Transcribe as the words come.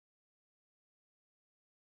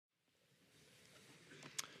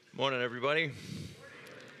Morning, everybody. I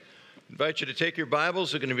invite you to take your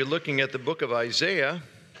Bibles. We're going to be looking at the book of Isaiah,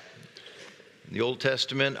 in the Old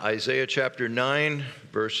Testament, Isaiah chapter 9,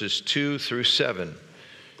 verses 2 through 7.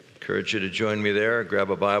 I encourage you to join me there.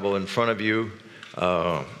 Grab a Bible in front of you.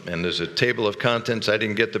 And there's a table of contents. I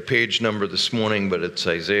didn't get the page number this morning, but it's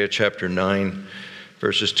Isaiah chapter 9,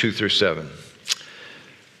 verses 2 through 7.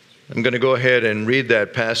 I'm going to go ahead and read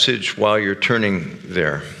that passage while you're turning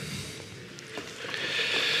there.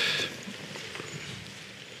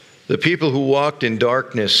 The people who walked in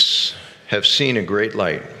darkness have seen a great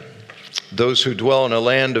light. Those who dwell in a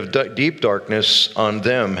land of deep darkness, on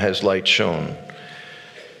them has light shone.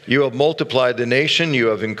 You have multiplied the nation, you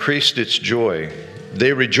have increased its joy.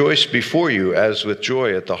 They rejoice before you as with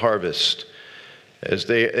joy at the harvest, as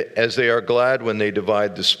they are glad when they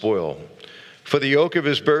divide the spoil. For the yoke of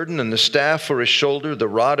his burden and the staff for his shoulder, the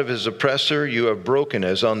rod of his oppressor, you have broken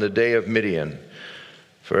as on the day of Midian.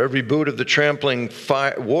 For every boot of the trampling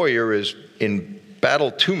warrior is in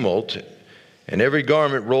battle tumult, and every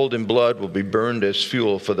garment rolled in blood will be burned as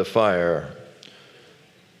fuel for the fire.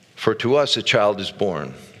 For to us a child is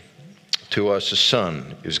born, to us a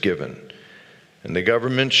son is given, and the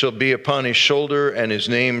government shall be upon his shoulder, and his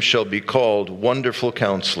name shall be called Wonderful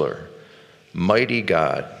Counselor, Mighty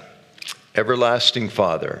God, Everlasting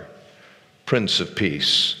Father, Prince of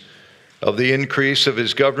Peace. Of the increase of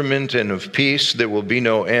his government and of peace there will be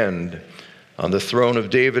no end, on the throne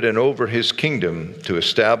of David and over his kingdom, to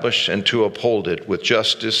establish and to uphold it with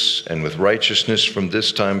justice and with righteousness from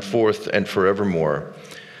this time forth and forevermore.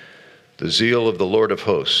 The zeal of the Lord of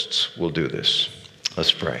hosts will do this.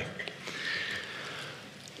 Let's pray.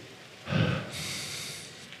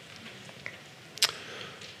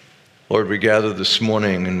 Lord, we gather this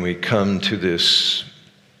morning and we come to this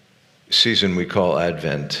season we call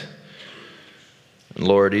Advent. And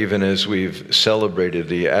Lord, even as we've celebrated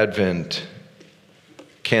the Advent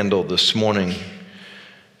candle this morning,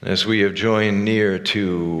 as we have joined near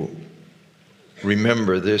to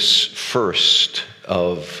remember this first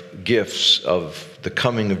of gifts of the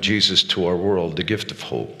coming of Jesus to our world, the gift of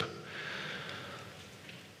hope.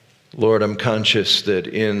 Lord, I'm conscious that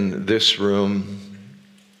in this room,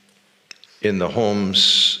 in the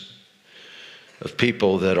homes of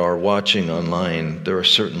people that are watching online, there are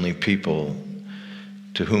certainly people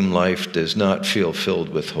to whom life does not feel filled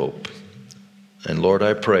with hope. And Lord,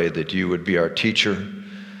 I pray that you would be our teacher,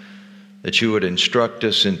 that you would instruct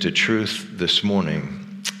us into truth this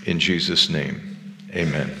morning. In Jesus' name,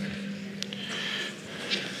 amen.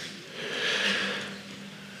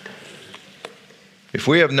 If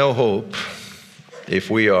we have no hope, if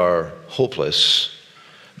we are hopeless,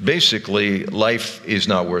 basically life is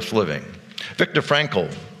not worth living. Viktor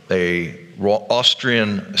Frankl, an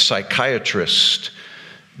Austrian psychiatrist,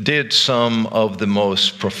 did some of the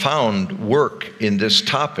most profound work in this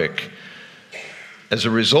topic as a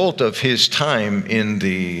result of his time in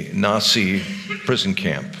the Nazi prison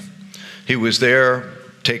camp. He was there,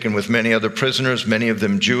 taken with many other prisoners, many of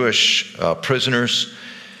them Jewish prisoners,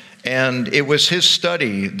 and it was his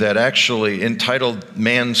study that actually entitled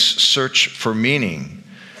Man's Search for Meaning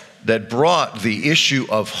that brought the issue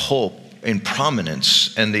of hope in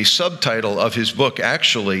prominence, and the subtitle of his book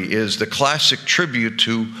actually is The Classic Tribute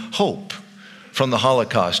to Hope from the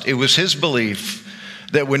Holocaust. It was his belief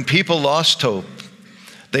that when people lost hope,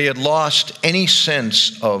 they had lost any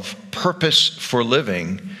sense of purpose for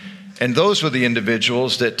living, and those were the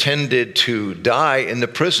individuals that tended to die in the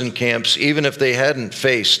prison camps, even if they hadn't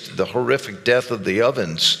faced the horrific death of the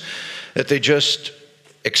ovens, that they just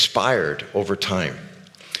expired over time.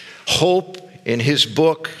 Hope, in his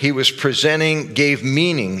book, he was presenting, gave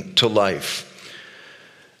meaning to life.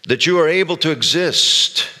 That you are able to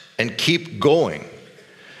exist and keep going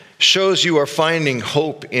shows you are finding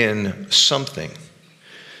hope in something.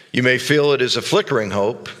 You may feel it is a flickering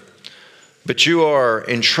hope, but you are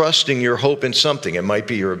entrusting your hope in something. It might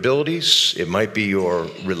be your abilities, it might be your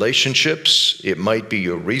relationships, it might be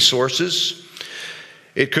your resources.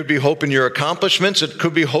 It could be hope in your accomplishments. It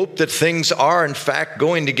could be hope that things are, in fact,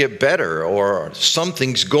 going to get better, or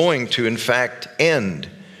something's going to, in fact, end.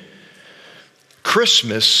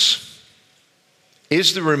 Christmas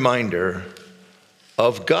is the reminder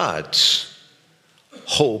of God's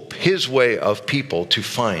hope, his way of people to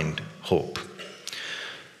find hope.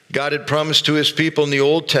 God had promised to his people in the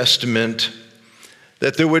Old Testament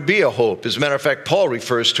that there would be a hope. As a matter of fact, Paul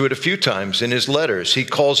refers to it a few times in his letters. He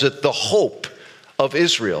calls it the hope of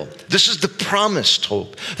Israel. This is the promised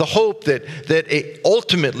hope, the hope that it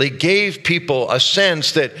ultimately gave people a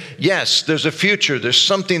sense that, yes, there's a future, there's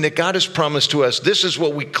something that God has promised to us. This is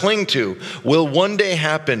what we cling to, will one day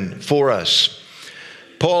happen for us.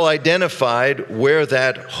 Paul identified where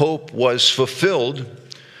that hope was fulfilled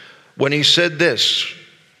when he said this,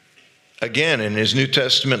 again in his New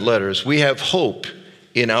Testament letters, we have hope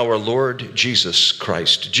in our Lord Jesus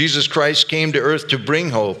Christ. Jesus Christ came to earth to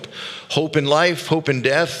bring hope, hope in life, hope in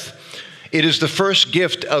death. It is the first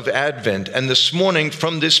gift of Advent. And this morning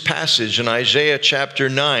from this passage in Isaiah chapter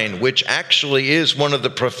 9, which actually is one of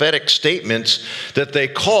the prophetic statements that they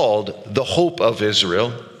called the hope of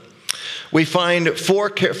Israel, we find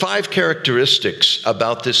five characteristics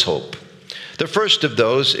about this hope. The first of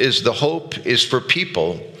those is the hope is for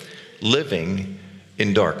people living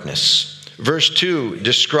in darkness. Verse 2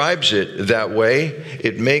 describes it that way.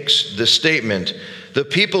 It makes the statement, the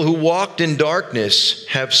people who walked in darkness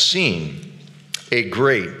have seen a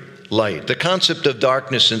great light. The concept of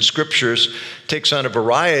darkness in scriptures takes on a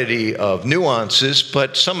variety of nuances,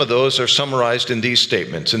 but some of those are summarized in these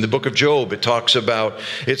statements. In the book of Job,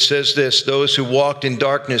 it says this, those who walked in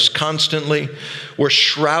darkness constantly were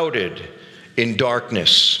shrouded in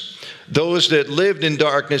darkness. Those that lived in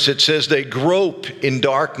darkness, it says they grope in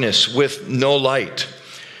darkness with no light.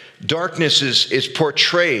 Darkness is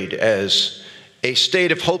portrayed as a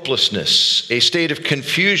state of hopelessness, a state of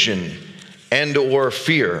confusion and or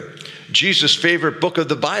fear. Jesus' favorite book of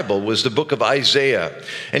the Bible was the book of Isaiah.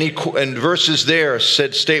 And verses there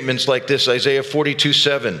said statements like this, Isaiah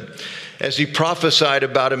 42:7, as he prophesied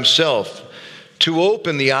about himself, to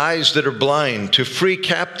open the eyes that are blind, to free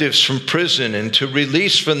captives from prison, and to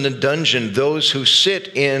release from the dungeon those who sit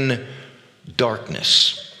in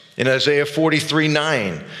darkness. In Isaiah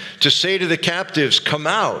 43:9, to say to the captives, come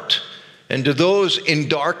out, and to those in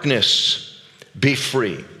darkness, be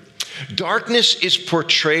free. Darkness is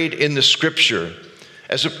portrayed in the scripture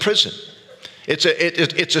as a prison. It's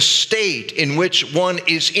a state in which one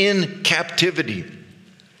is in captivity.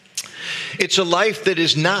 It's a life that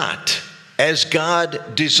is not as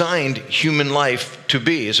God designed human life to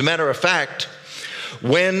be. As a matter of fact,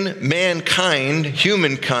 when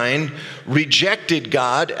humankind, rejected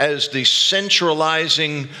God as the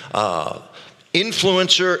centralizing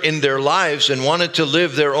influencer in their lives and wanted to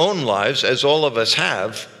live their own lives, as all of us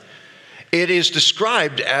have, it is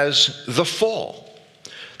described as the fall.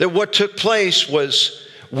 That what took place was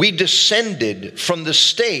we descended from the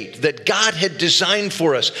state that God had designed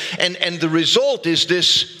for us. And the result is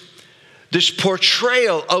this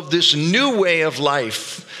portrayal of this new way of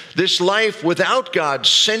life, this life without God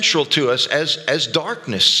central to us as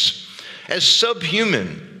darkness, as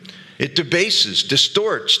subhuman. It debases,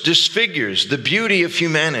 distorts, disfigures the beauty of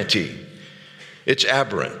humanity. It's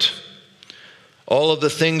aberrant. All of the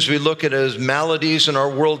things we look at as maladies in our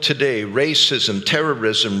world today, racism,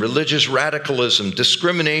 terrorism, religious radicalism,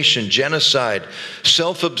 discrimination, genocide,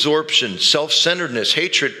 self-absorption, self-centeredness,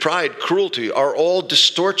 hatred, pride, cruelty, are all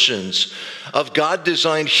distortions of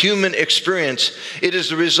God-designed human experience. It is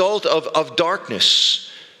the result of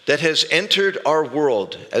darkness that has entered our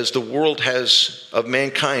world as the world of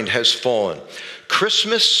mankind has fallen.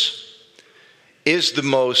 Christmas is the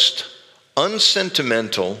most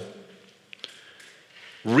unsentimental,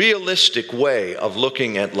 realistic way of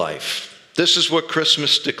looking at life. This is what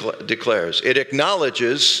Christmas declares. It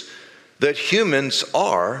acknowledges that humans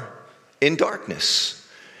are in darkness.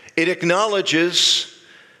 It acknowledges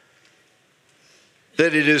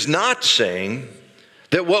that it is not saying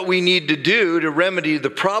that what we need to do to remedy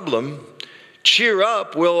the problem, cheer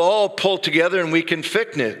up, we'll all pull together and we can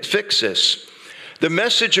fix this. The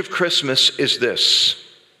message of Christmas is this: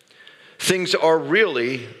 things are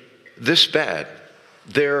really this bad.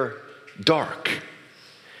 They're dark.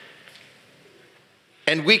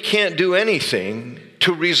 And we can't do anything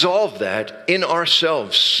to resolve that in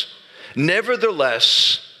ourselves.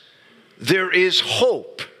 Nevertheless, there is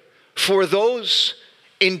hope for those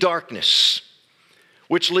in darkness,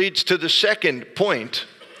 which leads to the second point.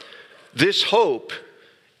 This hope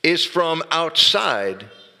is from outside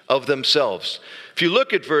of themselves. If you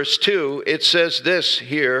look at verse 2, it says this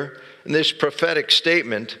here in this prophetic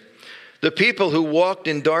statement: the people who walked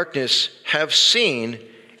in darkness have seen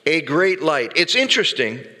a great light. It's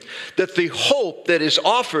interesting that the hope that is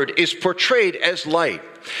offered is portrayed as light.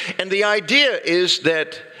 And the idea is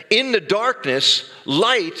that in the darkness,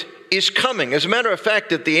 light is coming. As a matter of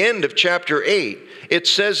fact, at the end of chapter 8, it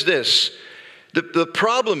says this. The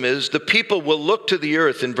problem is the people will look to the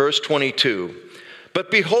earth in verse 22.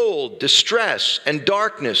 But behold, distress and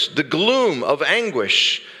darkness, the gloom of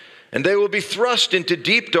anguish, and they will be thrust into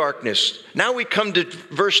deep darkness. Now we come to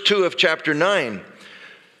verse 2 of chapter 9.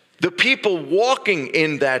 The people walking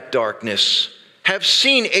in that darkness have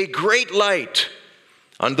seen a great light.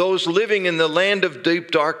 On those living in the land of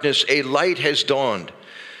deep darkness, a light has dawned.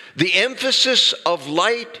 The emphasis of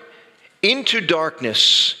light into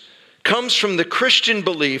darkness comes from the Christian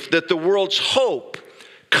belief that the world's hope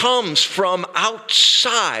comes from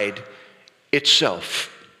outside itself.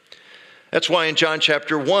 That's why in John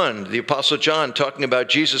chapter 1, the Apostle John, talking about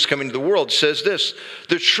Jesus coming to the world, says this: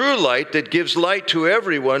 the true light that gives light to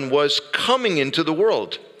everyone was coming into the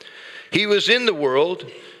world. He was in the world,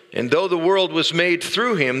 and though the world was made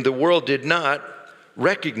through him, the world did not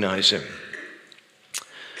recognize him.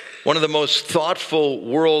 One of the most thoughtful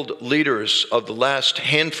world leaders of the last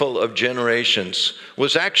handful of generations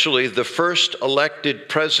was actually the first elected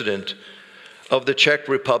president of the Czech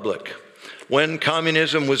Republic. When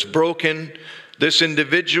communism was broken, this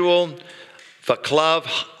individual, Václav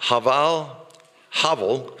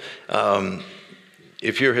Havel,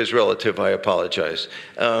 if you're his relative, I apologize.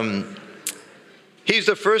 He's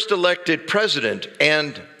the first elected president,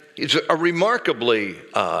 and he's a remarkably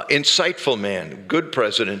insightful man, good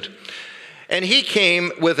president. And he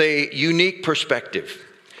came with a unique perspective.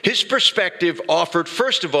 His perspective offered,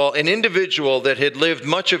 first of all, an individual that had lived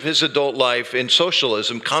much of his adult life in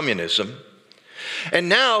socialism, communism. And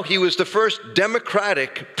now he was the first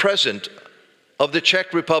democratic president of the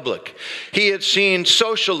Czech Republic. He had seen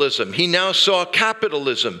socialism. He now saw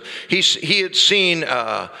capitalism. He had seen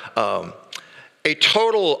a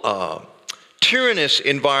total tyrannous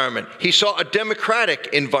environment. He saw a democratic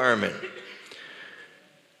environment.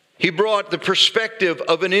 He brought the perspective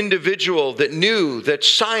of an individual that knew that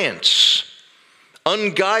science,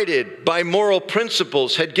 unguided by moral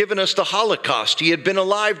principles, had given us the Holocaust. He had been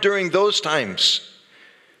alive during those times.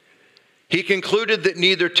 He concluded that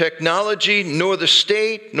neither technology, nor the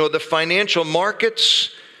state, nor the financial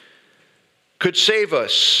markets could save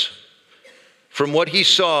us from what he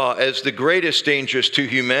saw as the greatest dangers to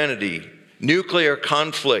humanity: nuclear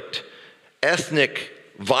conflict, ethnic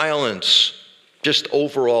violence, just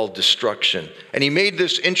overall destruction. And he made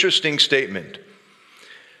this interesting statement: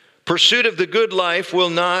 pursuit of the good life will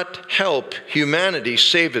not help humanity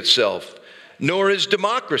save itself, nor is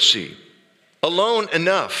democracy alone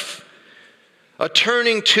enough. A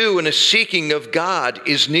turning to and a seeking of God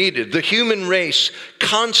is needed. The human race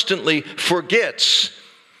constantly forgets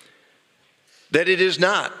that it is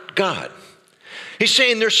not God. He's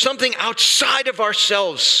saying there's something outside of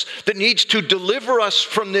ourselves that needs to deliver us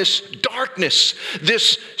from this darkness,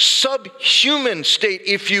 this subhuman state,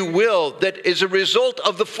 if you will, that is a result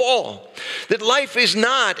of the fall. That life is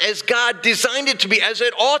not as God designed it to be, as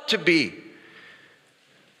it ought to be.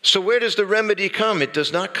 So where does the remedy come? It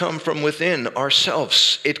does not come from within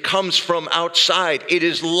ourselves. It comes from outside. It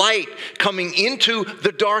is light coming into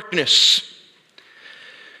the darkness.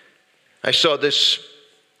 I saw this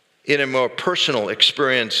in a more personal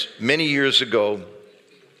experience many years ago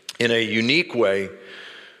in a unique way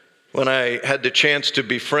when I had the chance to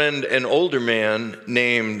befriend an older man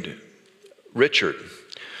named Richard.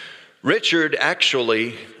 Richard,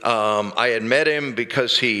 actually, I had met him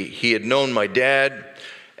because he had known my dad,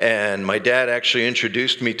 and my dad actually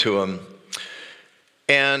introduced me to him.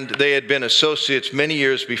 And they had been associates many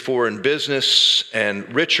years before in business,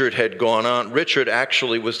 and Richard had gone on. Richard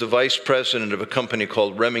actually was the vice president of a company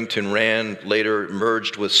called Remington Rand, later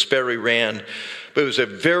merged with Sperry Rand. But it was a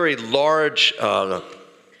very large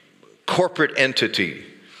corporate entity.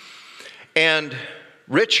 And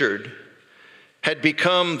Richard had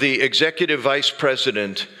become the executive vice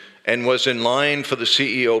president and was in line for the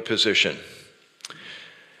CEO position.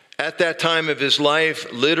 At that time of his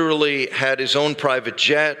life, literally had his own private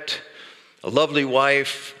jet, a lovely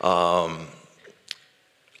wife,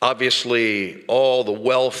 obviously all the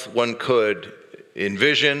wealth one could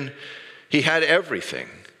envision. He had everything.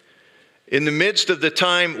 In the midst of the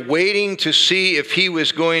time waiting to see if he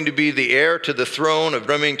was going to be the heir to the throne of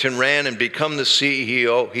Remington Rand and become the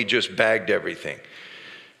CEO, he just bagged everything.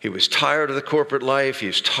 He was tired of the corporate life, he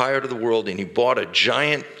was tired of the world, and he bought a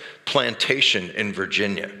giant plantation in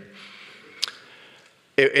Virginia.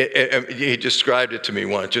 He described it to me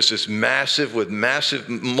once, just this massive, with massive,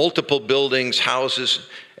 multiple buildings, houses,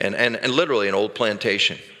 and literally an old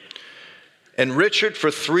plantation. And Richard,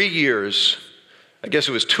 for 3 years, I guess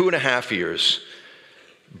it was 2.5 years,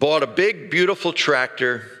 bought a big, beautiful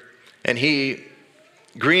tractor, and he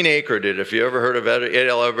green acred it. If you ever heard of Ed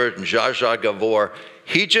Elbert and Zsa Zsa Gabor,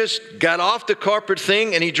 he just got off the corporate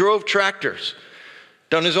thing and he drove tractors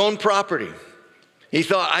on his own property. He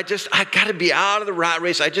thought, I got to be out of the rat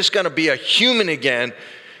race. I just got to be a human again.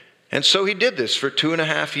 And so he did this for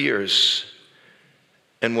 2.5 years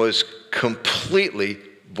and was completely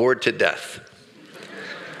bored to death.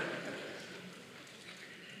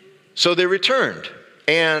 So they returned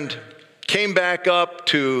and came back up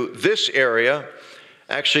to this area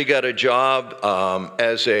actually got a job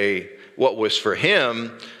as what was for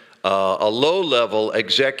him a low-level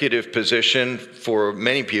executive position. For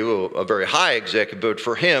many people, a very high executive, but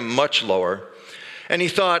for him, much lower. And he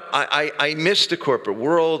thought, I miss the corporate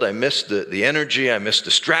world, I miss the energy, I miss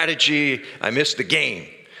the strategy, I miss the game.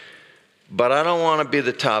 But I don't want to be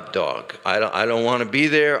the top dog. I don't want to be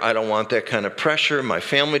there. I don't want that kind of pressure. My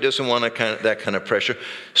family doesn't want that kind of pressure.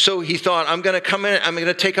 So he thought, I'm going to come in, I'm going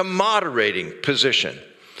to take a moderating position.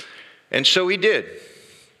 And so he did.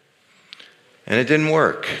 And it didn't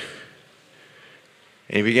work.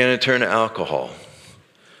 And he began to turn to alcohol.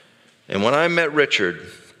 And when I met Richard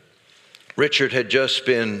had just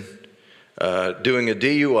been doing a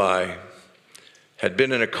DUI, had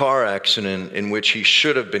been in a car accident in which he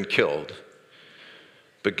should have been killed.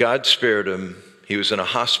 But God spared him. He was in a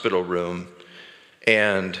hospital room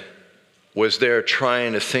and was there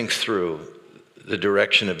trying to think through the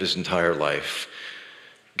direction of his entire life.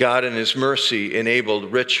 God in his mercy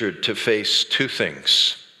enabled Richard to face two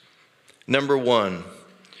things. Number one,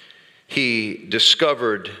 he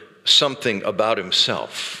discovered something about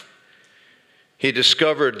himself. He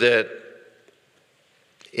discovered that,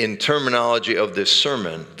 in terminology of this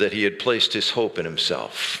sermon, that he had placed his hope in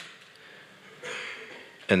himself.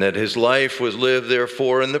 And that his life was lived,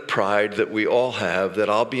 therefore, in the pride that we all have, that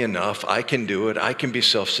I'll be enough, I can do it, I can be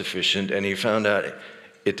self-sufficient. And he found out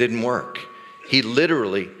it didn't work. He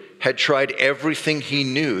literally had tried everything he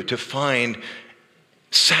knew to find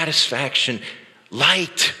satisfaction,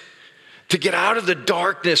 light, to get out of the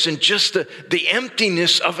darkness and just the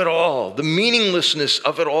emptiness of it all, the meaninglessness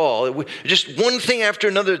of it all. Just one thing after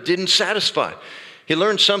another didn't satisfy. He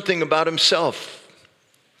learned something about himself.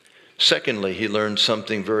 Secondly, he learned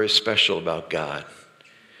something very special about God.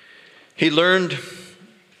 He learned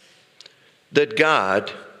that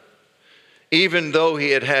God, even though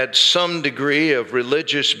he had had some degree of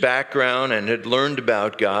religious background and had learned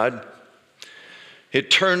about God, he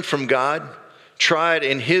turned from God, tried,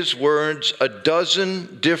 in his words, a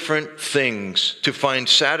dozen different things to find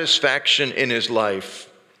satisfaction in his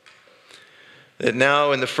life. That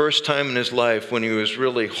now, in the first time in his life, when he was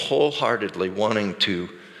really wholeheartedly wanting to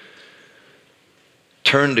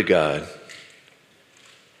turn to God,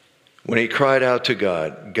 when he cried out to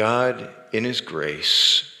God, God, in his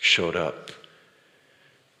grace, showed up.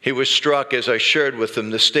 He was struck, as I shared with him,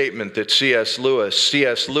 the statement that C.S.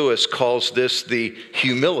 Lewis calls this the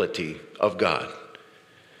humility of God.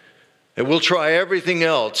 And we'll try everything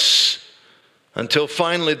else until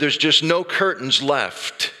finally there's just no curtains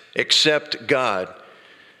left except God.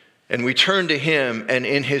 And we turn to him, and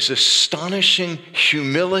in his astonishing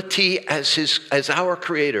humility as our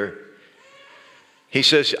Creator, he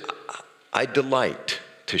says, I delight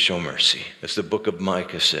to show mercy, as the book of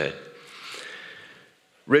Micah said.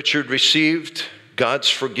 Richard received God's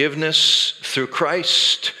forgiveness through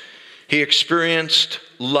Christ. He experienced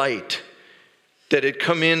light that had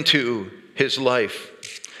come into his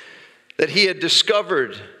life, that he had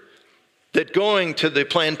discovered that going to the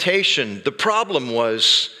plantation, the problem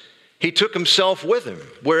was he took himself with him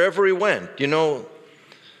wherever he went. You know,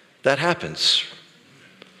 that happens.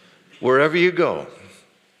 Wherever you go,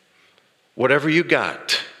 whatever you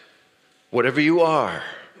got, whatever you are,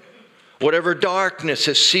 whatever darkness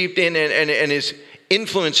has seeped in and is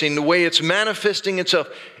influencing the way it's manifesting itself,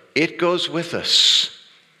 it goes with us.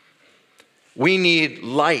 We need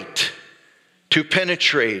light to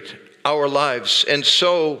penetrate our lives. And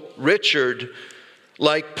so Richard,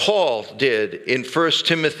 like Paul did in 1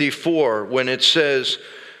 Timothy 4, when it says,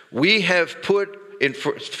 we have put, in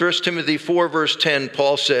 1 Timothy 4 verse 10,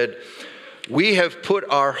 Paul said, we have put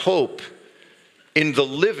our hope in the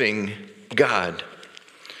living God.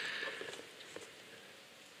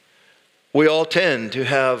 We all tend to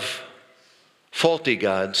have faulty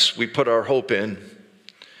gods we put our hope in.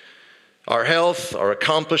 Our health, our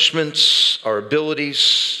accomplishments, our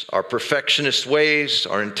abilities, our perfectionist ways,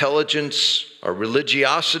 our intelligence, our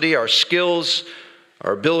religiosity, our skills,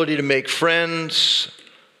 our ability to make friends,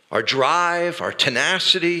 our drive, our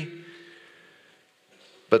tenacity.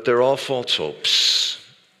 But they're all false hopes.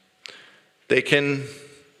 They can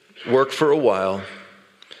work for a while,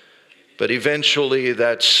 but eventually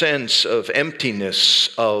that sense of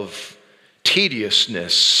emptiness, of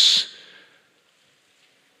tediousness,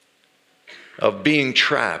 of being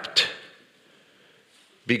trapped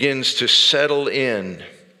begins to settle in.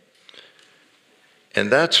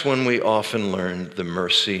 And that's when we often learn the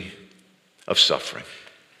mercy of suffering.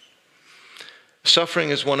 Suffering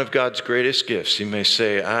is one of God's greatest gifts. You may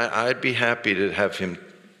say, I'd be happy to have him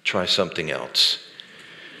try something else.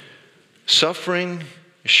 Suffering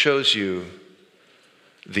shows you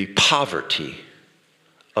the poverty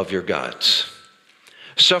of your gods.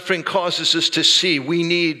 Suffering causes us to see we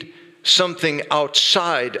need something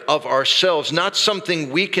outside of ourselves, not something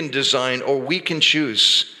we can design or we can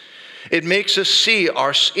choose. It makes us see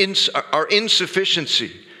our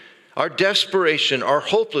insufficiency, our desperation, our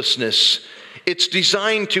hopelessness. It's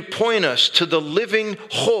designed to point us to the living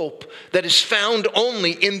hope that is found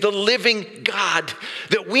only in the living God,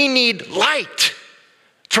 that we need light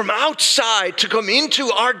from outside to come into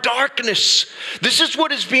our darkness. This is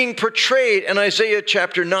what is being portrayed in Isaiah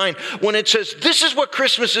chapter 9 when it says, this is what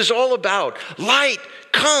Christmas is all about. Light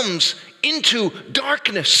comes into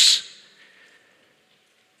darkness.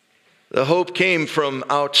 The hope came from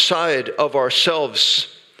outside of ourselves.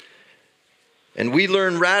 And we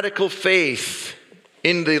learn radical faith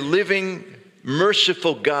in the living,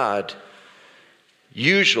 merciful God,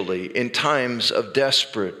 usually in times of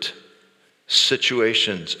desperate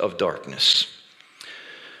situations of darkness.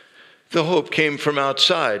 The hope came from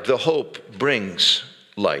outside. The hope brings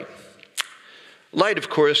light. Light, of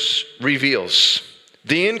course, reveals.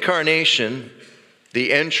 The incarnation,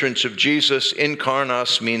 the entrance of Jesus,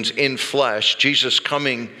 incarnos means in flesh, Jesus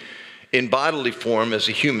coming in bodily form as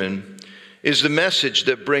a human, is the message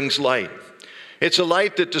that brings light. It's a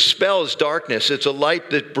light that dispels darkness. It's a light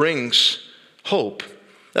that brings hope.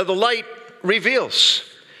 Now, the light reveals.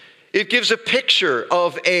 It gives a picture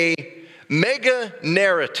of a mega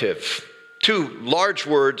narrative. Two large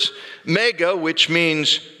words, mega, which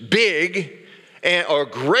means big or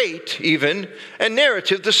great even, and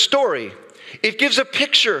narrative, the story. It gives a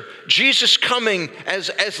picture. Jesus coming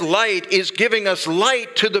as light is giving us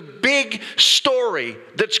light to the big story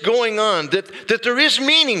that's going on, that there is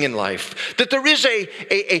meaning in life, that there is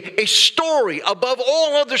a story above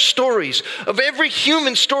all other stories. Of every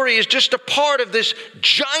human story is just a part of this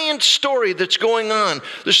giant story that's going on.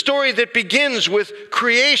 The story that begins with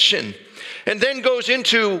creation and then goes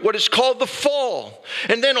into what is called the fall,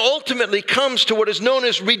 and then ultimately comes to what is known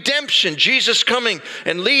as redemption, Jesus coming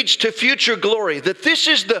and leads to future glory. That this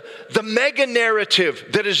is the mega narrative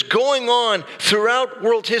that is going on throughout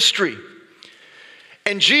world history.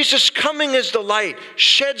 And Jesus coming as the light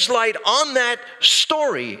sheds light on that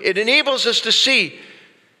story. It enables us to see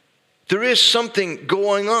there is something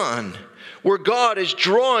going on where God is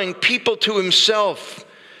drawing people to himself.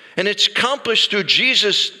 And it's accomplished through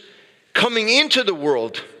Jesus coming into the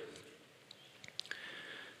world.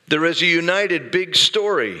 There is a united big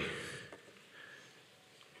story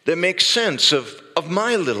that makes sense of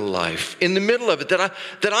my little life in the middle of it. That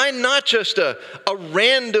I'm not just a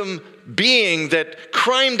random being that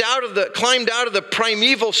climbed out of the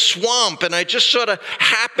primeval swamp and I just sort of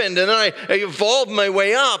happened and then I evolved my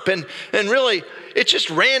way up and really it's just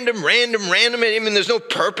random. I mean, there's no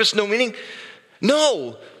purpose, no meaning.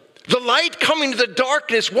 No. The light coming to the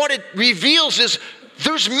darkness, what it reveals is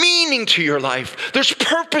there's meaning to your life. There's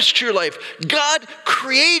purpose to your life. God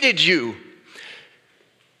created you.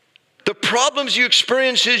 The problems you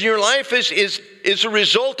experience in your life is a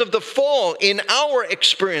result of the fall in our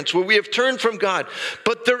experience where we have turned from God.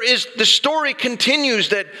 But the story continues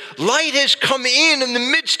that light has come in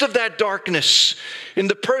the midst of that darkness in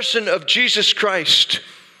the person of Jesus Christ.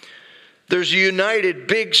 There's a united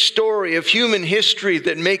big story of human history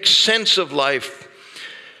that makes sense of life.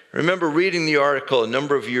 I remember reading the article a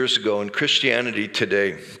number of years ago in Christianity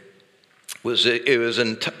Today. The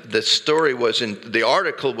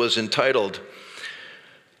article was entitled,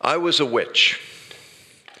 "I Was a Witch."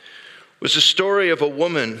 It was a story of a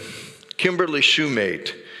woman, Kimberly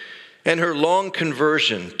Shoemate, and her long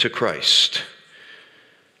conversion to Christ.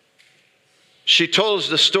 She told us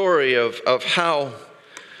the story of how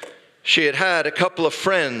she had a couple of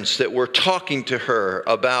friends that were talking to her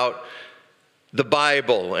about the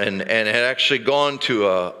Bible and had actually gone to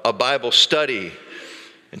a Bible study.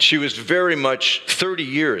 And she was very much 30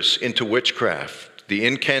 years into witchcraft.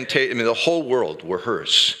 The whole world were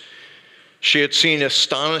hers. She had seen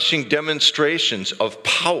astonishing demonstrations of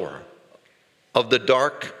power, of the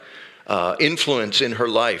dark influence in her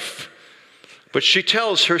life. But she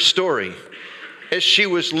tells her story as she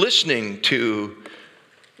was listening to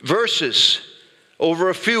verses over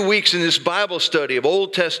a few weeks in this Bible study of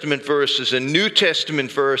Old Testament verses and New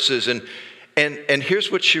Testament verses. And here's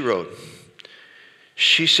what she wrote.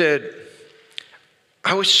 She said,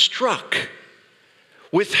 I was struck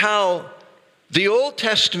with how the Old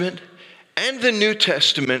Testament and the New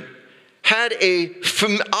Testament had a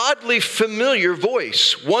oddly familiar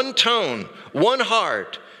voice, one tone, one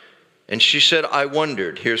heart. And she said, I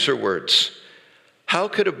wondered, here's her words, how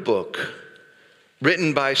could a book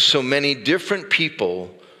written by so many different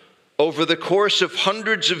people over the course of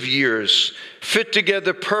hundreds of years fit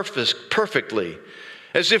together perfectly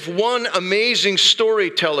as if one amazing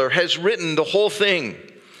storyteller has written the whole thing.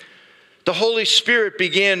 The Holy Spirit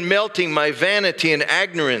began melting my vanity and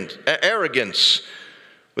arrogance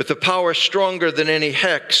with a power stronger than any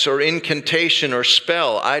hex or incantation or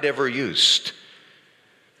spell I'd ever used.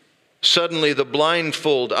 Suddenly, the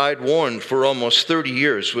blindfold I'd worn for almost 30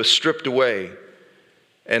 years was stripped away,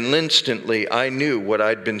 and instantly I knew what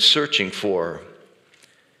I'd been searching for.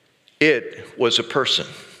 It was a person,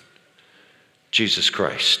 Jesus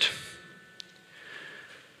Christ.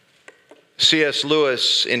 C.S.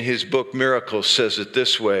 Lewis, in his book Miracles, says it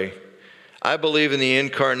this way: I believe in the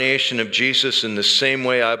incarnation of Jesus in the same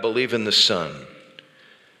way I believe in the sun.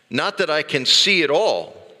 Not that I can see it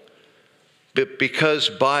all, but because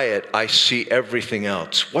by it I see everything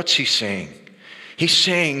else. What's he saying? He's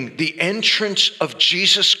saying the entrance of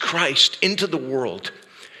Jesus Christ into the world,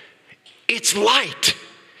 it's light.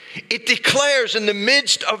 It declares in the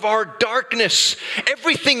midst of our darkness,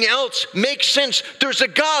 everything else makes sense. There's a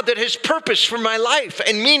God that has purpose for my life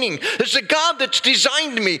and meaning. There's a God that's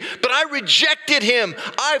designed me, but I rejected him.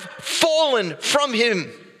 I've fallen from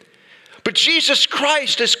him. But Jesus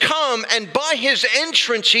Christ has come, and by his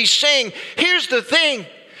entrance, he's saying, here's the thing.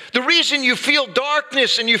 The reason you feel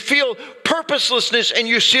darkness and you feel purposelessness and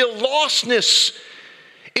you feel lostness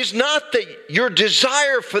is not that your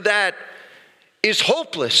desire for that is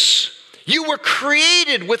hopeless. You were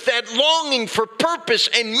created with that longing for purpose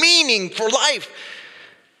and meaning for life.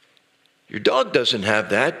 Your dog doesn't have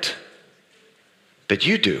that, but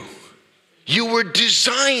you do. You were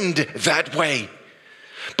designed that way.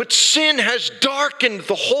 But sin has darkened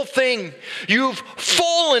the whole thing. You've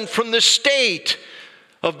fallen from the state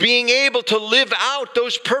of being able to live out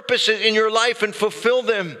those purposes in your life and fulfill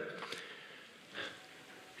them.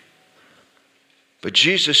 But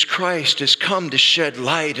Jesus Christ has come to shed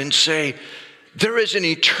light and say, there is an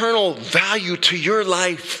eternal value to your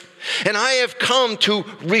life. And I have come to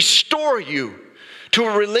restore you to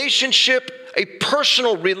a relationship, a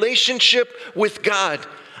personal relationship with God.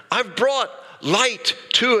 I've brought light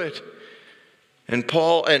to it. And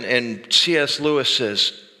Paul and C.S. Lewis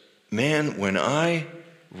says, man, when I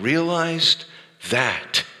realized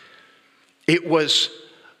that, it was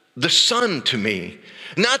the sun to me.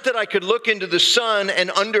 Not that I could look into the sun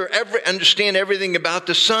and understand everything about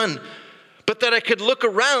the sun, but that I could look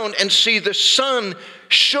around and see the sun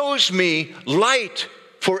shows me light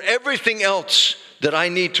for everything else that I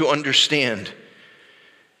need to understand.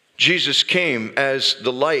 Jesus came as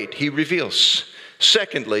the light he reveals.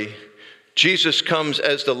 Secondly, Jesus comes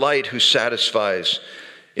as the light who satisfies.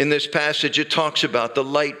 In this passage, it talks about the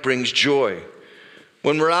light brings joy.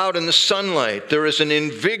 When we're out in the sunlight, there is an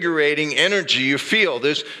invigorating energy you feel.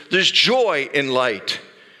 There's joy in light.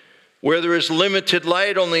 Where there is limited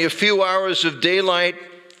light, only a few hours of daylight,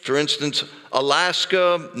 for instance,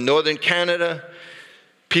 Alaska, northern Canada,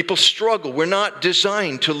 people struggle. We're not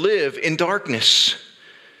designed to live in darkness.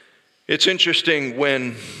 It's interesting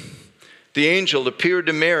when the angel appeared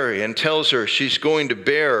to Mary and tells her she's going to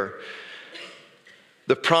bear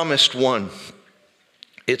the promised one.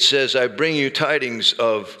 It says, I bring you tidings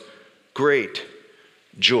of great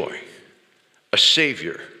joy. A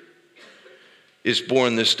Savior is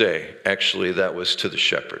born this day. Actually, that was to the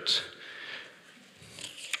shepherds.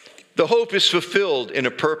 The hope is fulfilled in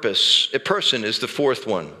a purpose. A person is the fourth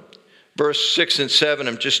one. Verse 6 and 7,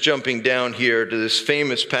 I'm just jumping down here to this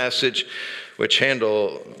famous passage which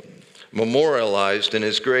Handel memorialized in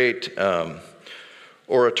his great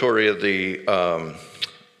oratory of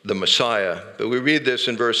the Messiah. But we read this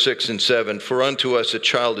in verse 6 and 7. For unto us a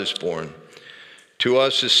child is born, to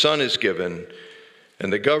us a son is given,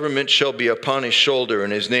 and the government shall be upon his shoulder,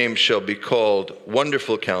 and his name shall be called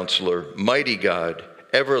Wonderful Counselor, Mighty God,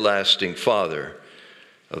 Everlasting Father.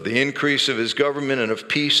 Of the increase of his government and of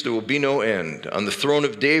peace there will be no end, on the throne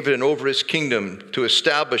of David and over his kingdom, to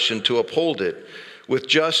establish and to uphold it with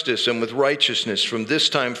justice and with righteousness from this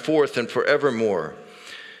time forth and forevermore.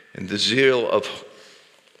 And the zeal of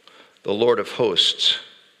the Lord of hosts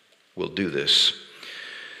will do this.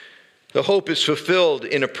 The hope is fulfilled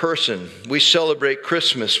in a person. We celebrate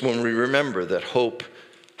Christmas when we remember that hope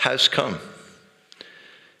has come.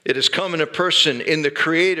 It has come in a person, in the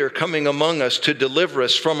Creator coming among us to deliver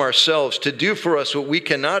us from ourselves, to do for us what we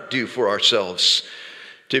cannot do for ourselves,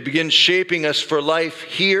 to begin shaping us for life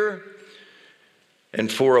here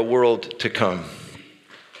and for a world to come.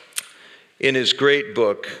 In his great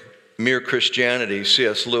book, Mere Christianity,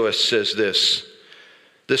 C.S. Lewis says this: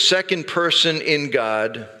 the second person in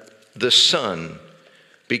God, the Son,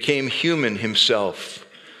 became human himself,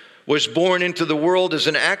 was born into the world as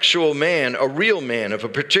an actual man, a real man of a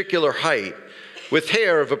particular height, with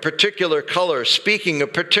hair of a particular color, speaking a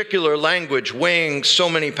particular language, weighing so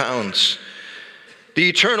many pounds. The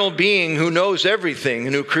eternal being who knows everything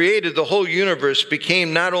and who created the whole universe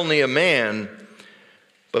became not only a man,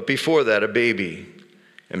 but before that a baby,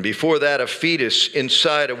 and before that a fetus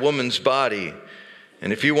inside a woman's body.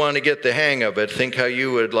 And if you want to get the hang of it, think how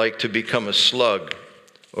you would like to become a slug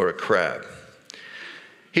or a crab.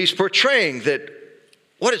 He's portraying that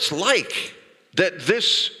what it's like that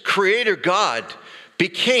this Creator God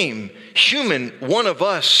became human, one of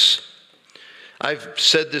us. I've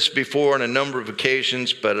said this before on a number of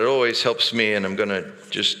occasions, but it always helps me, and I'm going to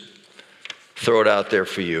just throw it out there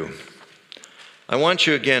for you. I want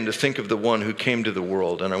you again to think of the one who came to the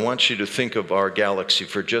world, and I want you to think of our galaxy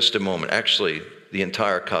for just a moment, actually the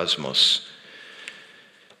entire cosmos.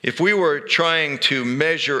 If we were trying to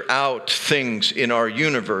measure out things in our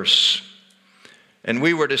universe, and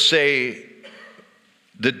we were to say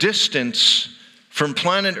the distance from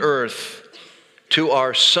planet Earth to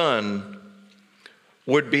our sun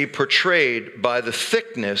would be portrayed by the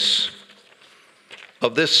thickness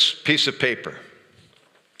of this piece of paper.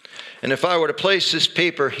 And if I were to place this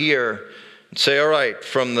paper here and say, all right,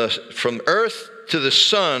 from Earth to the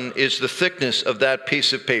sun is the thickness of that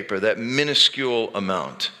piece of paper, that minuscule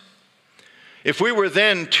amount. If we were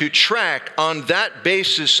then to track on that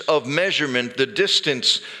basis of measurement the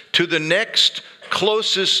distance to the next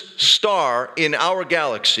closest star in our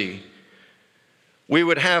galaxy, we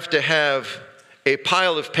would have to have a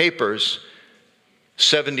pile of papers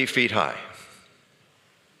 70 feet high.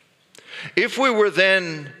 If we were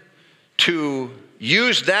then to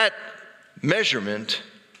use that measurement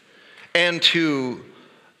and to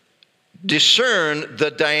discern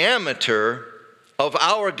the diameter of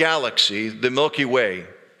our galaxy, the Milky Way,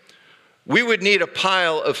 we would need a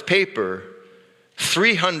pile of paper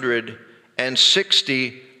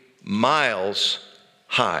 360 miles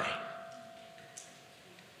high.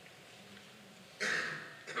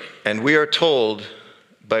 And we are told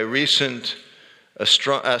by recent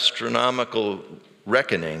astronomical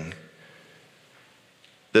reckoning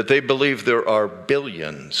that they believe there are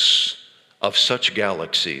billions of such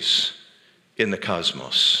galaxies in the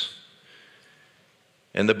cosmos.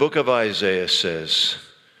 And the book of Isaiah says,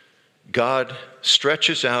 God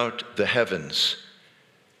stretches out the heavens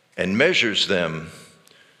and measures them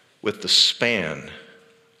with the span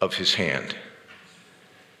of his hand.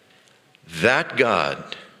 That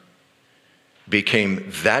God became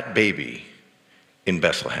that baby in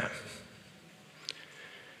Bethlehem.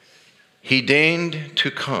 He deigned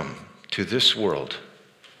to come to this world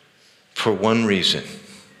for one reason: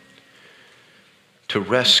 to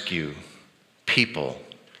rescue people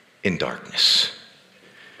in darkness.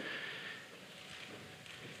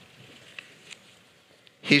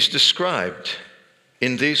 He's described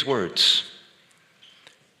in these words.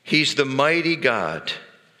 He's the mighty God,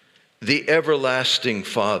 the everlasting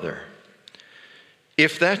Father.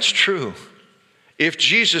 If that's true, if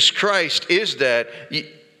Jesus Christ is that,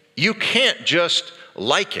 you can't just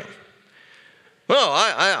like him. Well,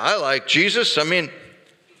 I like Jesus. I mean,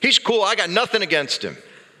 he's cool. I got nothing against him.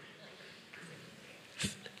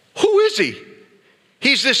 Who is he?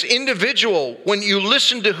 He's this individual. When you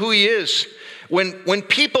listen to who he is, when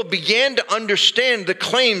people began to understand the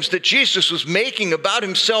claims that Jesus was making about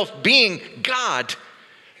himself being God,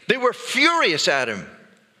 they were furious at him,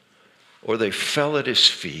 or they fell at his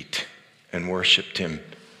feet and worshiped him.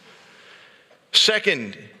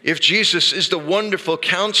 Second, if Jesus is the wonderful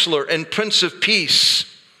counselor and Prince of Peace,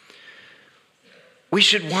 we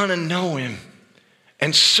should want to know him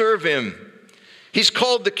and serve him. He's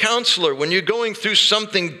called the counselor. When you're going through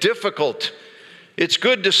something difficult, it's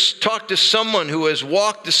good to talk to someone who has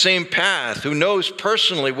walked the same path, who knows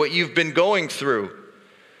personally what you've been going through.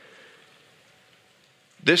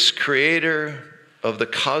 This creator of the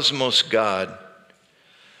cosmos God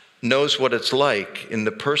knows what it's like in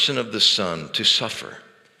the person of the Son to suffer.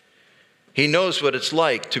 He knows what it's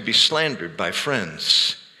like to be slandered by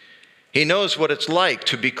friends. He knows what it's like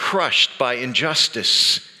to be crushed by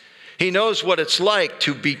injustice. He knows what it's like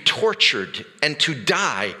to be tortured and to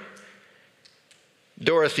die.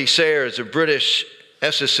 Dorothy Sayers, a British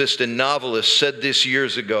essayist and novelist, said this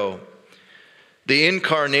years ago: the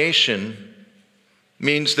incarnation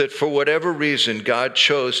means that for whatever reason God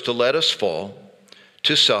chose to let us fall,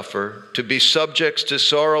 to suffer, to be subjects to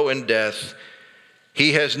sorrow and death,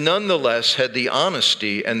 he has nonetheless had the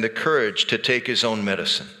honesty and the courage to take his own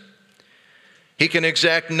medicine. He can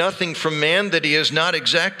exact nothing from man that he has not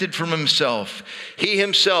exacted from himself. He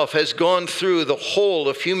himself has gone through the whole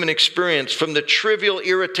of human experience, from the trivial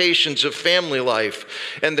irritations of family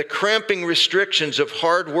life and the cramping restrictions of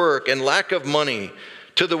hard work and lack of money,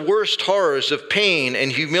 to the worst horrors of pain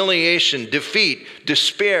and humiliation, defeat,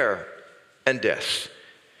 despair, and death.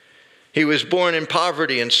 He was born in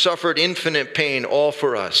poverty and suffered infinite pain, all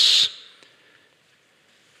for us,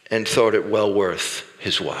 and thought it well worth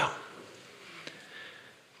his while.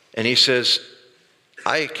 And he says,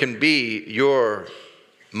 I can be your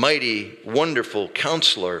mighty, wonderful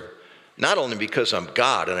counselor, not only because I'm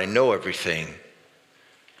God and I know everything,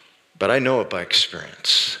 but I know it by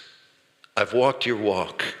experience. I've walked your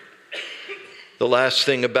walk. The last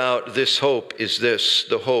thing about this hope is this: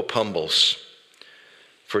 the hope humbles.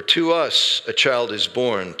 For to us a child is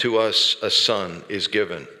born, to us a son is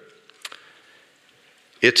given.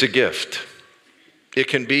 It's a gift. It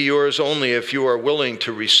can be yours only if you are willing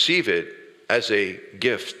to receive it as a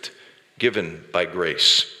gift given by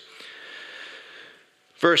grace.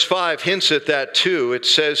 Verse 5 hints at that too. It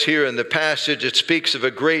says here in the passage, it speaks of a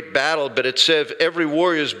great battle, but it says every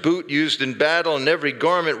warrior's boot used in battle and every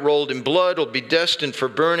garment rolled in blood will be destined for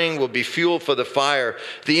burning, will be fuel for the fire.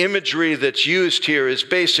 The imagery that's used here is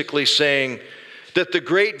basically saying that the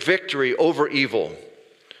great victory over evil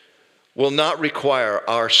will not require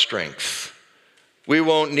our strength. We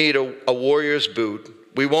won't need a warrior's boot.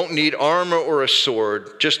 We won't need armor or a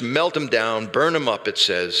sword. Just melt them down, burn them up, it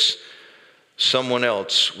says. Someone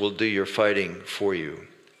else will do your fighting for you.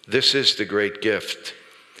 This is the great gift,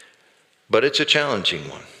 but it's a challenging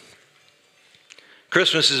one.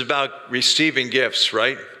 Christmas is about receiving gifts,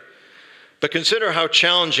 right? But consider how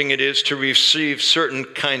challenging it is to receive certain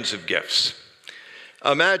kinds of gifts.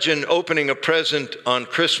 Imagine opening a present on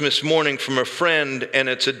Christmas morning from a friend and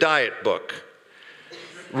it's a diet book.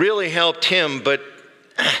 Really helped him, but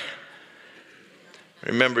I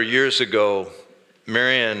remember years ago,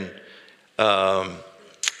 Marianne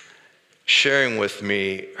sharing with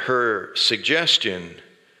me her suggestion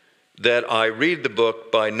that I read the book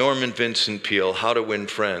by Norman Vincent Peale, How to Win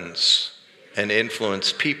Friends and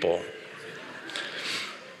Influence People.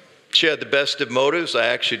 She had the best of motives. I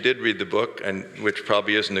actually did read the book, and which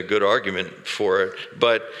probably isn't a good argument for it,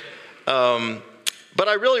 but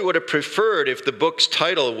I really would have preferred if the book's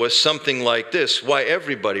title was something like this: Why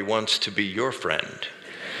Everybody Wants to Be Your Friend.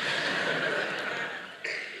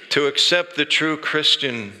 To accept the true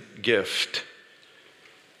Christian gift,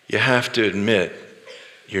 you have to admit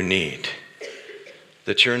your need,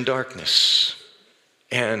 that you're in darkness,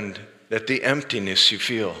 and that the emptiness you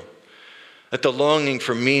feel, that the longing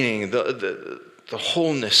for meaning, the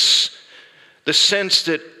wholeness, the sense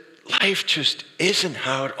that life just isn't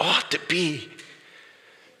how it ought to be.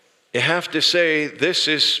 You have to say, this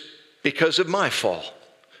is because of my fall,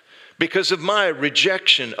 because of my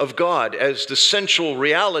rejection of God as the central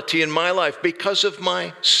reality in my life, because of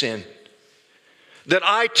my sin. That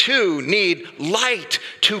I too need light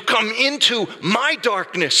to come into my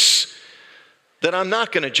darkness. That I'm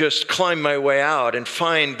not going to just climb my way out and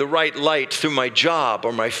find the right light through my job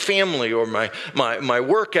or my family or my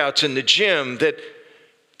workouts in the gym.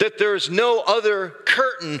 That there's no other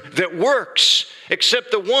curtain that works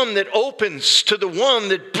except the one that opens to the one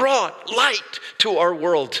that brought light to our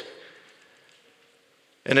world.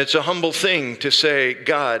 And it's a humble thing to say,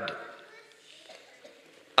 God,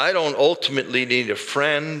 I don't ultimately need a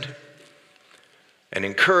friend, an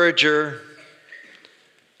encourager,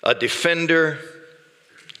 a defender.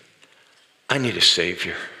 I need a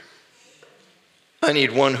Savior. I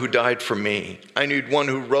need one who died for me. I need one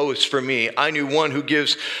who rose for me. I need one who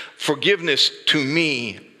gives forgiveness to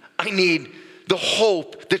me. I need the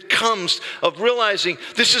hope that comes of realizing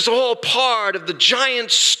this is all part of the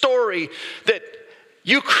giant story, that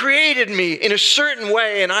you created me in a certain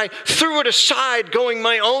way and I threw it aside going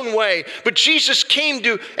my own way. But Jesus came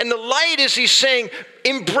to, and the light is he's saying,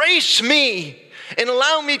 embrace me and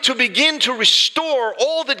allow me to begin to restore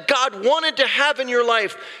all that God wanted to have in your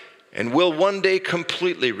life, and will one day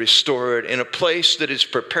completely restore it in a place that is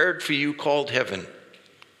prepared for you called heaven.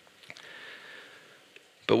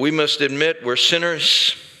 But we must admit we're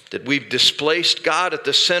sinners, that we've displaced God at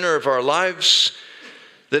the center of our lives,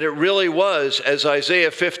 that it really was, as Isaiah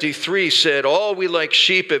 53 said, all we like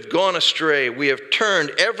sheep have gone astray. We have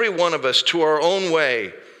turned every one of us to our own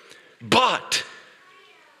way. But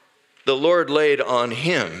the Lord laid on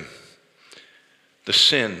him the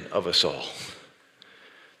sin of us all.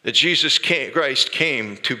 That Jesus Christ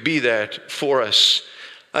came to be that for us.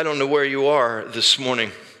 I don't know where you are this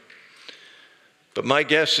morning, but my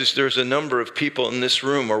guess is there's a number of people in this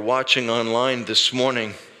room or watching online this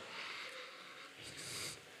morning.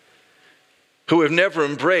 who have never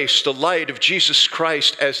embraced the light of Jesus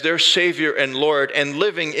Christ as their Savior and Lord and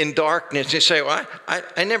living in darkness. They say, well,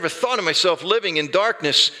 I never thought of myself living in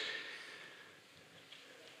darkness.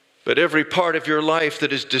 But every part of your life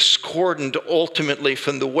that is discordant ultimately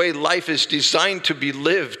from the way life is designed to be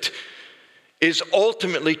lived is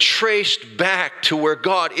ultimately traced back to where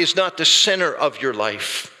God is not the center of your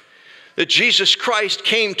life. That Jesus Christ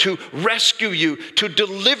came to rescue you, to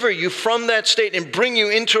deliver you from that state and bring you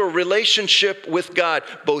into a relationship with God,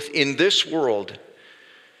 both in this world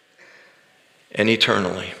and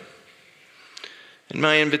eternally. And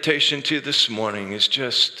my invitation to you this morning is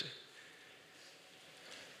just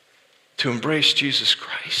to embrace Jesus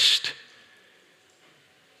Christ,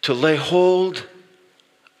 to lay hold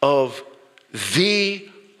of the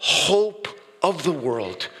hope of the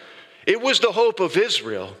world. It was the hope of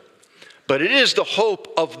Israel, but it is the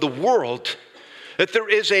hope of the world, that there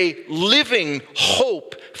is a living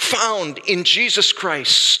hope found in Jesus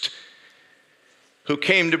Christ, who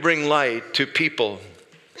came to bring light to people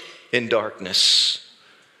in darkness.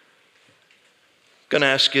 I'm going to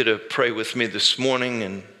ask you to pray with me this morning,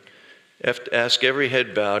 and have to ask every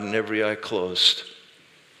head bowed and every eye closed.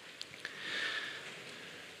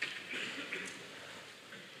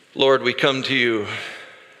 Lord, we come to you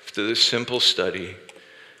to this simple study,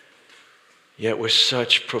 yet with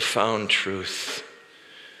such profound truth,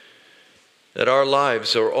 that our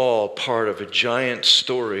lives are all part of a giant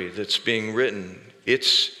story that's being written.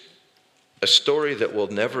 It's a story that will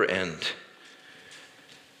never end.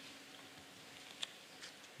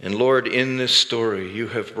 And Lord, in this story, you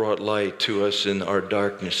have brought light to us in our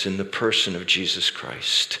darkness in the person of Jesus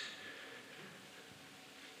Christ.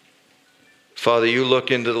 Father, you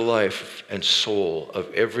look into the life and soul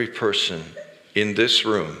of every person in this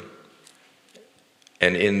room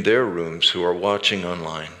and in their rooms who are watching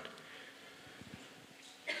online.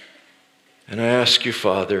 And I ask you,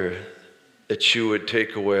 Father, that you would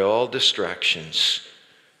take away all distractions,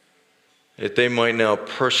 that they might now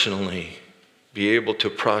personally be able to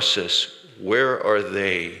process where are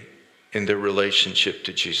they in their relationship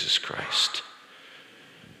to Jesus Christ.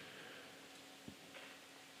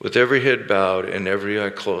 With every head bowed and every eye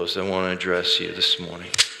closed, I want to address you this morning,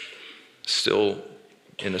 still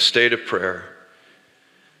in a state of prayer.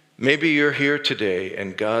 Maybe you're here today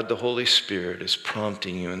and God, the Holy Spirit, is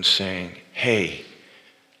prompting you and saying, hey,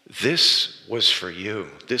 this was for you,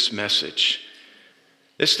 this message.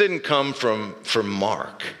 This didn't come from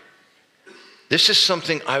Mark. This is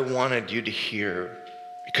something I wanted you to hear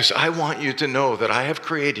because I want you to know that I have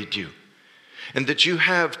created you and that you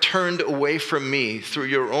have turned away from me through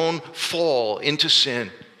your own fall into sin,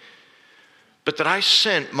 but that I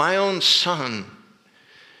sent my own Son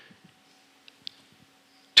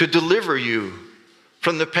to deliver you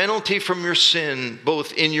from the penalty from your sin,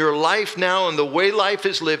 both in your life now and the way life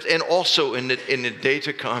is lived, and also in the day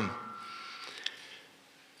to come.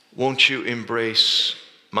 Won't you embrace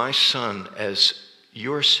my Son as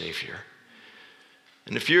your Savior?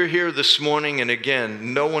 And if you're here this morning, and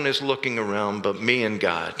again, no one is looking around but me and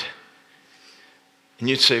God, and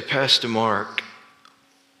you'd say, Pastor Mark,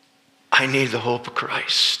 I need the hope of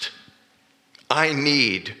Christ. I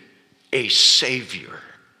need a Savior.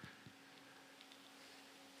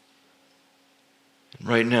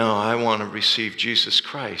 Right now, I want to receive Jesus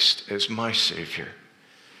Christ as my Savior.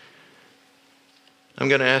 I'm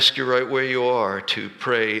going to ask you right where you are to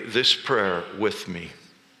pray this prayer with me,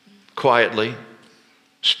 quietly,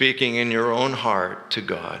 speaking in your own heart to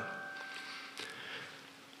God.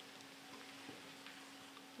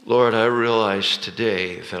 Lord, I realize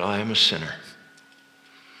today that I am a sinner,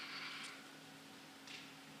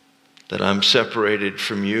 that I'm separated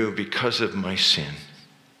from you because of my sin.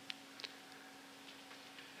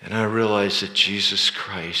 And I realize that Jesus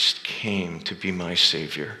Christ came to be my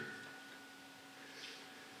Savior.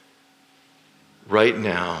 Right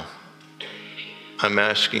now, I'm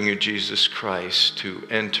asking you, Jesus Christ, to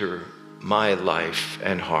enter my life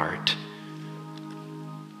and heart,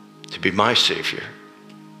 to be my Savior,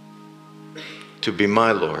 to be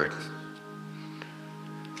my Lord.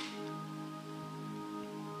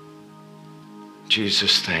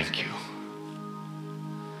 Jesus, thank you.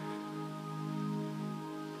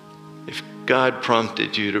 If God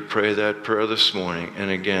prompted you to pray that prayer this morning,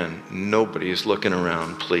 and again, nobody is looking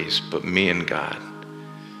around, please, but me and God,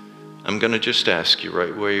 I'm going to just ask you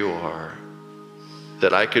right where you are,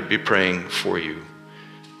 that I could be praying for you,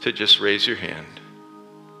 to just raise your hand.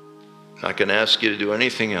 I'm not going to ask you to do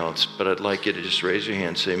anything else, but I'd like you to just raise your hand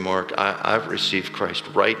and say, Mark, I've received Christ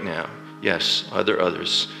right now. Yes. Are there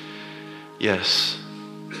others? Yes.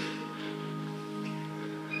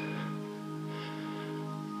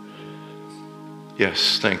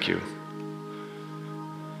 Yes, thank you.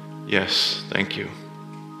 Yes, thank you.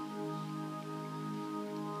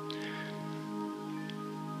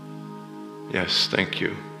 Yes, thank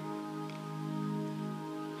you.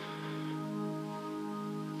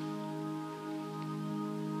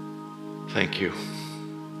 Thank you.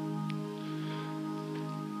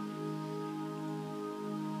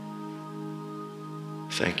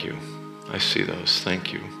 Thank you. I see those.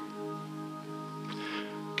 Thank you.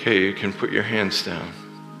 Okay, you can put your hands down.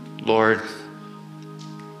 Lord,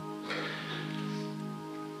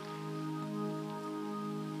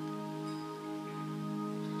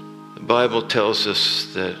 the Bible tells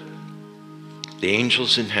us that the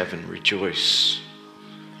angels in heaven rejoice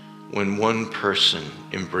when one person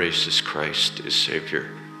embraces Christ as Savior.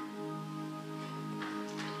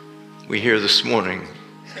 We hear this morning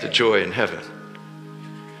the joy in heaven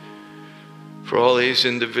for all these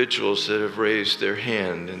individuals that have raised their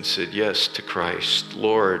hand and said yes to Christ.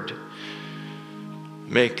 Lord,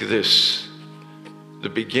 make this the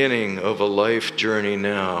beginning of a life journey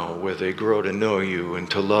now where they grow to know you and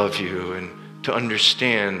to love you and to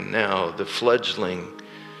understand now the fledgling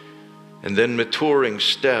and then maturing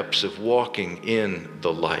steps of walking in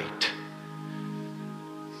the light.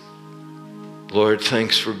 Lord,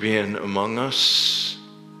 thanks for being among us.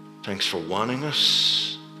 Thanks for wanting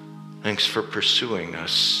us. Thanks for pursuing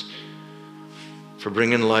us, for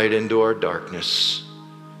bringing light into our darkness.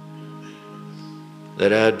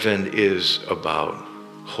 That Advent is about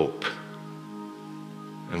hope.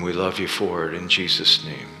 And we love you for it in Jesus'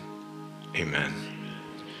 name. Amen.